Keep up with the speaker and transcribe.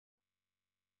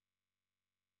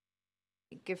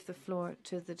give the floor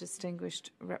to the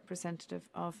distinguished representative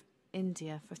of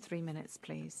India for 3 minutes,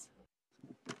 please.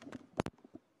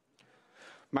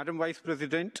 Madam Vice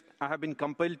President, I have been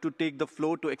compelled to take the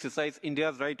floor to exercise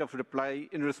India's right of reply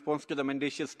in response to the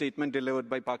mendacious statement delivered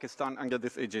by Pakistan under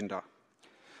this agenda.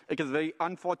 It is very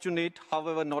unfortunate,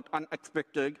 however not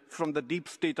unexpected, from the deep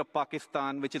state of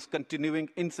Pakistan, which is continuing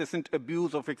incessant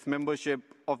abuse of its membership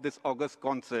of this august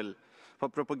council for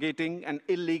propagating an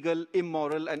illegal,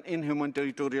 immoral, and inhuman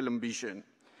territorial ambition.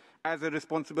 As a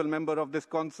responsible member of this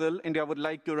council, India would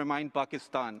like to remind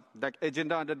Pakistan that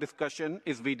agenda under discussion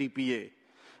is VDPA.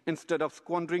 Instead of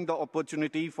squandering the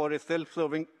opportunity for a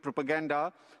self-serving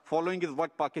propaganda, following is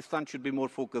what Pakistan should be more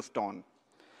focused on.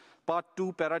 Part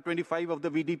 2, Para 25 of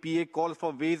the VDPA calls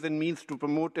for ways and means to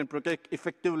promote and protect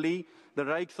effectively the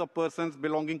rights of persons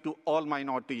belonging to all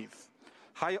minorities.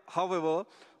 However,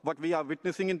 what we are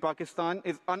witnessing in Pakistan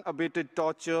is unabated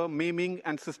torture, maiming,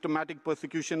 and systematic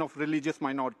persecution of religious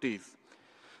minorities.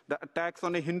 The attacks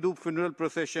on a Hindu funeral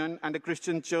procession and a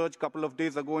Christian church a couple of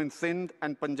days ago in Sindh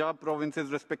and Punjab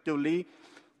provinces, respectively,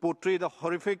 portray the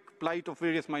horrific plight of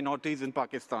various minorities in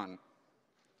Pakistan.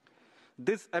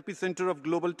 This epicenter of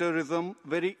global terrorism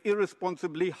very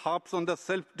irresponsibly harps on the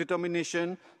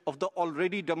self-determination of the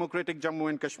already democratic Jammu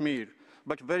and Kashmir,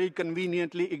 but very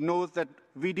conveniently ignores that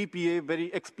VDPA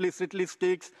very explicitly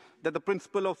states that the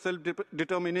principle of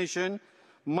self-determination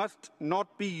must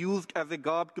not be used as a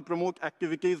garb to promote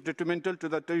activities detrimental to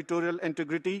the territorial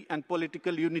integrity and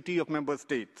political unity of member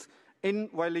states, in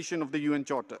violation of the UN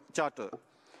Charter.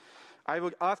 I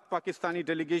would ask Pakistani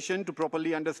delegation to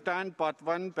properly understand Part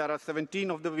 1, Para 17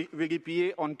 of the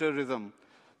VDPA on terrorism,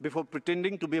 before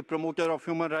pretending to be a promoter of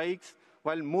human rights,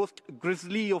 while most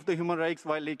grisly of the human rights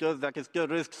violators, that is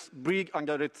terrorists, breathe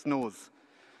under its nose.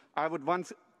 I would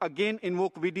once again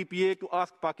invoke VDPA to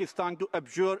ask Pakistan to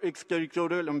abjure its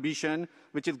territorial ambition,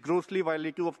 which is grossly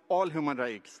violative of all human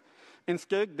rights.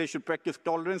 Instead, they should practice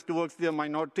tolerance towards their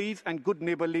minorities and good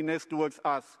neighborliness towards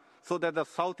us, so that the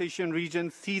South Asian region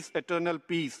sees eternal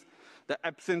peace, the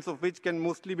absence of which can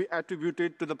mostly be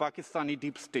attributed to the Pakistani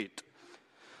deep state.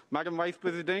 Madam Vice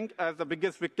President, as the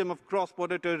biggest victim of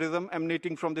cross-border terrorism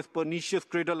emanating from this pernicious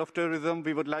cradle of terrorism,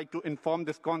 we would like to inform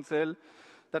this Council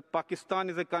that Pakistan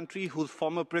is a country whose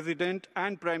former president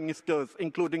and prime ministers,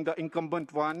 including the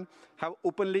incumbent one, have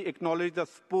openly acknowledged the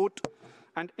support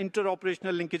and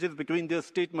interoperational linkages between their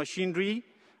state machinery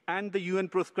and the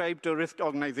UN-proscribed terrorist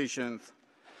organizations.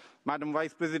 Madam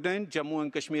Vice President, Jammu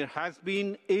and Kashmir has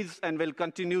been, is, and will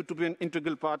continue to be an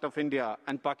integral part of India,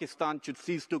 and Pakistan should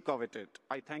cease to covet it.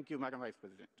 I thank you, Madam Vice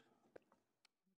President.